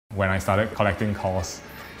When I started collecting KAWS,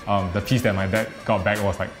 the piece that my dad got back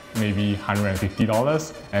was like maybe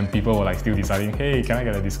 $150, and people were like still deciding, hey, can I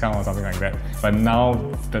get a discount or something like that. But now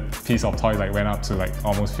the piece of toy like went up to like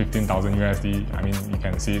almost 15,000 USD. I mean, you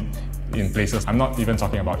can see it in places. I'm not even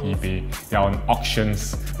talking about eBay. They're on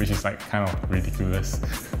auctions, which is like kind of ridiculous.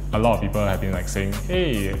 A lot of people have been like saying,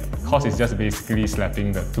 hey, KAWS is just basically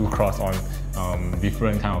slapping the two cross on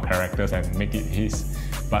different kind of characters and make it his.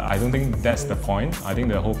 But I don't think that's the point. I think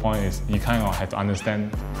the whole point is you kind of have to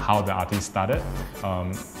understand how the artist started.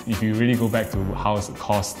 If you really go back to how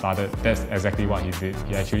KAWS started, that's exactly what he did.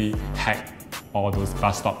 He actually hacked all those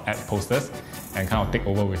bus stop ad posters and kind of take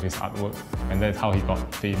over with his artwork. And that's how he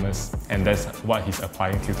got famous. And that's what he's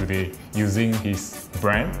applying to today, using his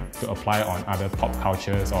brand to apply on other pop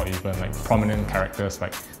cultures or even like prominent characters.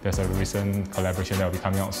 Like there's a recent collaboration that will be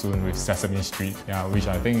coming out soon with Sesame Street, which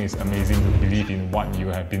I think is amazing to believe in what you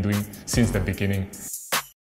have been doing since the beginning.